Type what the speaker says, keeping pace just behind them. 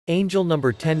Angel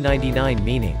number 1099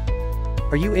 meaning.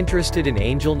 Are you interested in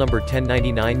angel number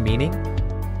 1099 meaning?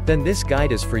 Then this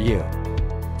guide is for you.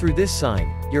 Through this sign,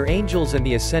 your angels and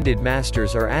the ascended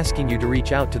masters are asking you to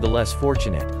reach out to the less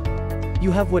fortunate.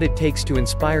 You have what it takes to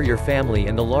inspire your family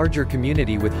and the larger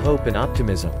community with hope and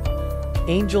optimism.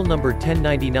 Angel number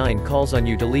 1099 calls on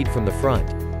you to lead from the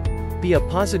front. Be a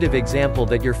positive example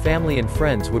that your family and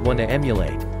friends would want to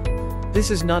emulate. This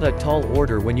is not a tall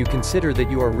order when you consider that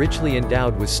you are richly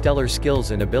endowed with stellar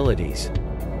skills and abilities.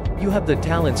 You have the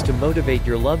talents to motivate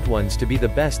your loved ones to be the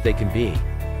best they can be.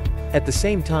 At the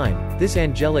same time, this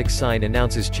angelic sign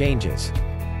announces changes.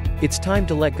 It's time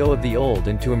to let go of the old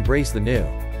and to embrace the new.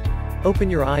 Open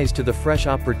your eyes to the fresh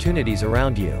opportunities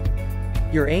around you.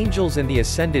 Your angels and the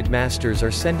ascended masters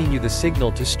are sending you the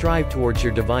signal to strive towards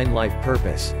your divine life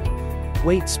purpose.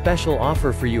 Wait, special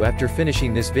offer for you after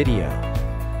finishing this video.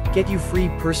 Get you free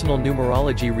personal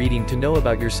numerology reading to know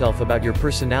about yourself, about your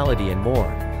personality and more.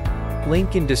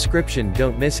 Link in description,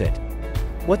 don't miss it.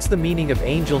 What's the meaning of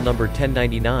angel number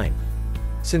 1099?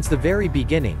 Since the very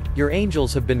beginning, your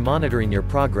angels have been monitoring your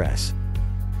progress.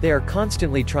 They are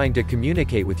constantly trying to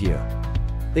communicate with you.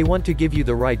 They want to give you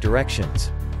the right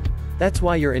directions. That's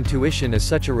why your intuition is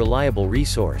such a reliable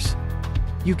resource.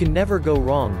 You can never go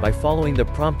wrong by following the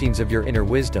promptings of your inner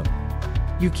wisdom.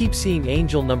 You keep seeing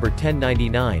angel number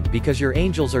 1099 because your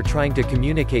angels are trying to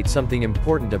communicate something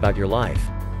important about your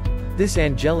life. This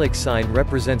angelic sign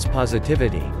represents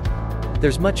positivity.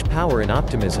 There's much power in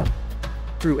optimism.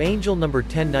 Through angel number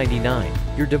 1099,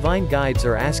 your divine guides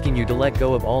are asking you to let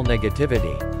go of all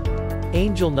negativity.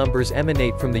 Angel numbers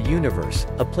emanate from the universe,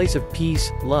 a place of peace,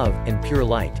 love, and pure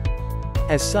light.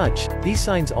 As such, these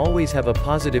signs always have a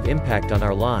positive impact on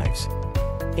our lives.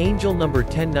 Angel number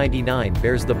 1099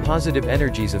 bears the positive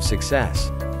energies of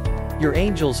success. Your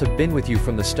angels have been with you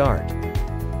from the start.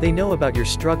 They know about your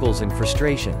struggles and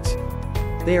frustrations.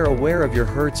 They are aware of your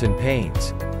hurts and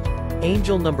pains.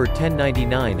 Angel number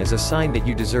 1099 is a sign that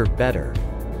you deserve better.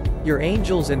 Your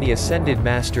angels and the ascended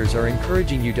masters are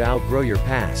encouraging you to outgrow your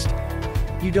past.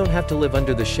 You don't have to live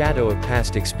under the shadow of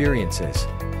past experiences.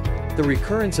 The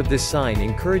recurrence of this sign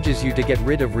encourages you to get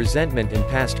rid of resentment and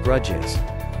past grudges.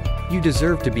 You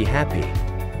deserve to be happy.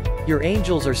 Your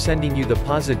angels are sending you the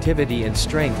positivity and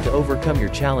strength to overcome your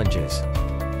challenges.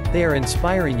 They are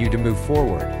inspiring you to move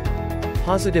forward.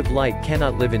 Positive light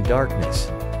cannot live in darkness.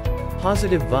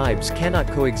 Positive vibes cannot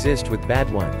coexist with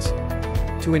bad ones.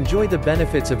 To enjoy the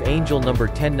benefits of angel number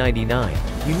 1099,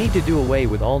 you need to do away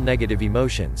with all negative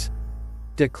emotions.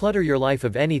 Declutter your life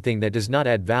of anything that does not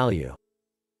add value.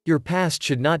 Your past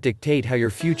should not dictate how your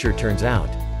future turns out.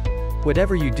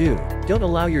 Whatever you do, don't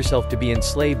allow yourself to be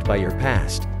enslaved by your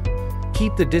past.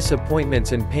 Keep the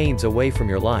disappointments and pains away from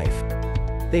your life.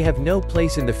 They have no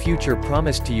place in the future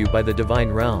promised to you by the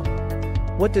divine realm.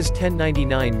 What does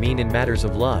 1099 mean in matters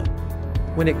of love?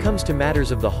 When it comes to matters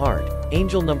of the heart,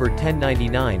 angel number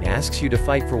 1099 asks you to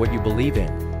fight for what you believe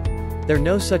in. There's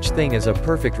no such thing as a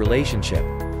perfect relationship.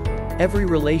 Every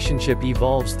relationship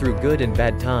evolves through good and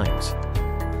bad times.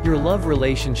 Your love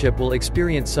relationship will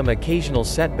experience some occasional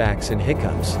setbacks and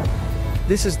hiccups.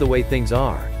 This is the way things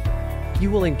are.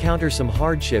 You will encounter some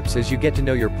hardships as you get to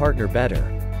know your partner better.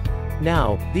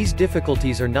 Now, these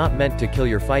difficulties are not meant to kill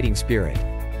your fighting spirit.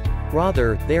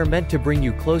 Rather, they are meant to bring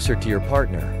you closer to your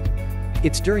partner.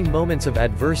 It's during moments of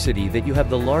adversity that you have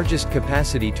the largest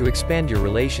capacity to expand your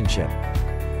relationship.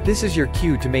 This is your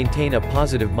cue to maintain a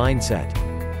positive mindset.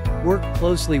 Work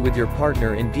closely with your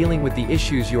partner in dealing with the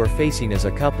issues you are facing as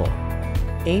a couple.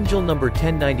 Angel number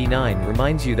 1099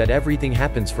 reminds you that everything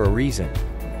happens for a reason.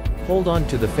 Hold on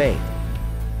to the faith.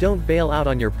 Don't bail out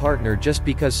on your partner just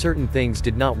because certain things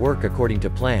did not work according to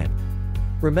plan.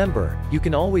 Remember, you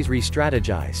can always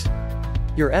re-strategize.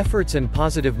 Your efforts and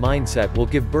positive mindset will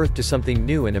give birth to something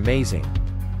new and amazing.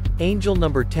 Angel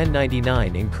number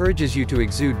 1099 encourages you to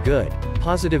exude good,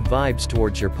 positive vibes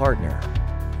towards your partner.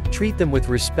 Treat them with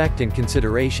respect and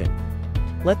consideration.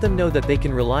 Let them know that they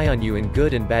can rely on you in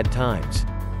good and bad times.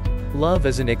 Love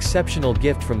is an exceptional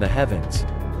gift from the heavens.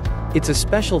 It's a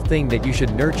special thing that you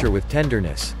should nurture with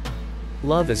tenderness.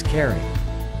 Love is caring.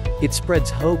 It spreads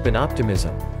hope and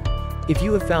optimism. If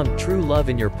you have found true love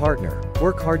in your partner,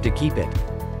 work hard to keep it.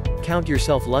 Count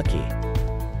yourself lucky.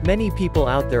 Many people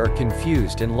out there are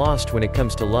confused and lost when it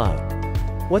comes to love.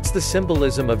 What's the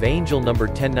symbolism of angel number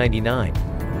 1099?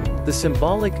 The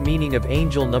symbolic meaning of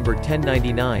angel number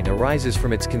 1099 arises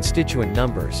from its constituent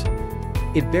numbers.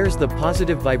 It bears the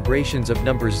positive vibrations of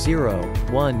numbers 0,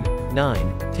 1,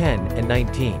 9, 10, and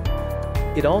 19.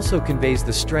 It also conveys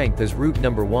the strength as root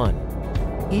number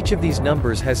 1. Each of these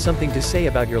numbers has something to say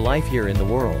about your life here in the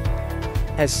world.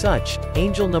 As such,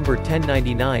 angel number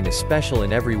 1099 is special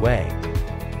in every way.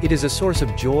 It is a source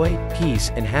of joy,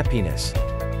 peace, and happiness.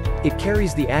 It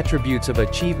carries the attributes of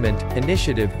achievement,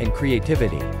 initiative, and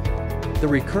creativity. The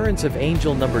recurrence of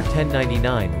angel number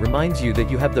 1099 reminds you that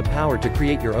you have the power to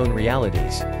create your own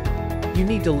realities. You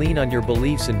need to lean on your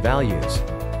beliefs and values.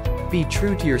 Be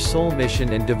true to your soul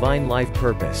mission and divine life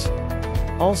purpose.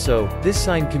 Also, this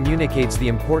sign communicates the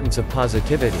importance of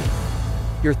positivity.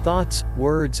 Your thoughts,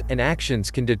 words, and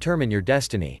actions can determine your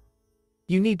destiny.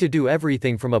 You need to do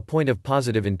everything from a point of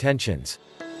positive intentions.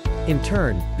 In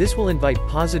turn, this will invite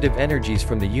positive energies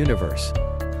from the universe.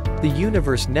 The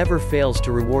universe never fails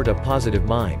to reward a positive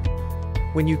mind.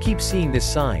 When you keep seeing this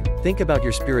sign, think about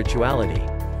your spirituality.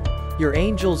 Your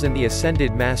angels and the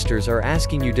ascended masters are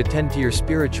asking you to tend to your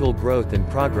spiritual growth and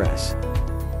progress.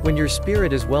 When your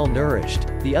spirit is well nourished,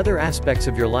 the other aspects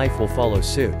of your life will follow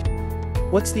suit.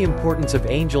 What's the importance of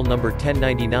angel number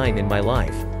 1099 in my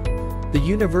life? The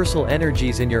universal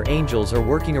energies and your angels are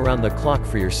working around the clock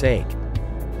for your sake.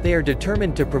 They are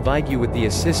determined to provide you with the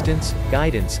assistance,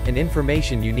 guidance, and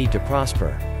information you need to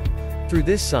prosper. Through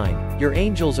this sign, your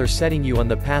angels are setting you on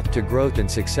the path to growth and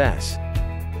success.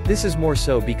 This is more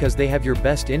so because they have your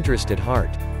best interest at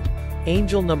heart.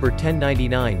 Angel number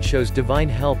 1099 shows divine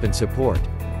help and support.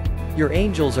 Your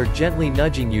angels are gently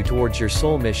nudging you towards your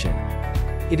soul mission.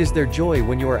 It is their joy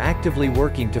when you are actively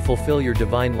working to fulfill your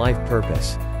divine life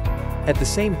purpose. At the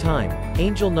same time,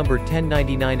 angel number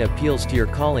 1099 appeals to your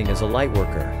calling as a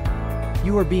lightworker.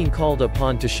 You are being called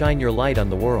upon to shine your light on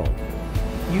the world.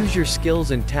 Use your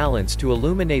skills and talents to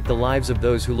illuminate the lives of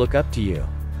those who look up to you.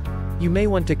 You may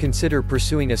want to consider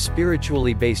pursuing a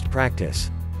spiritually based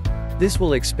practice. This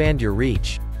will expand your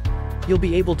reach. You'll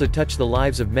be able to touch the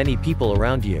lives of many people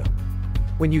around you.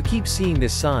 When you keep seeing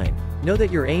this sign, know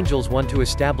that your angels want to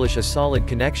establish a solid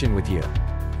connection with you.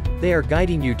 They are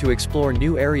guiding you to explore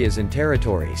new areas and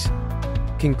territories.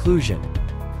 Conclusion.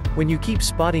 When you keep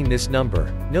spotting this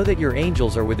number, know that your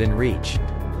angels are within reach.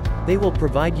 They will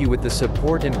provide you with the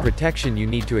support and protection you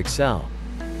need to excel.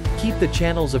 Keep the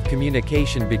channels of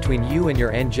communication between you and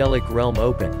your angelic realm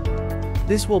open.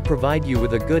 This will provide you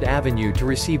with a good avenue to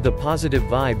receive the positive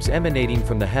vibes emanating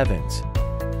from the heavens.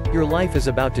 Your life is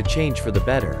about to change for the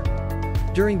better.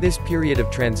 During this period of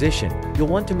transition, you'll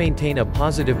want to maintain a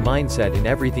positive mindset in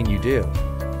everything you do.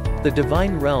 The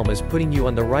divine realm is putting you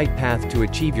on the right path to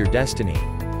achieve your destiny.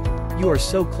 You are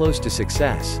so close to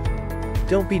success.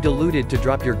 Don't be deluded to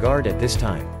drop your guard at this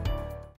time.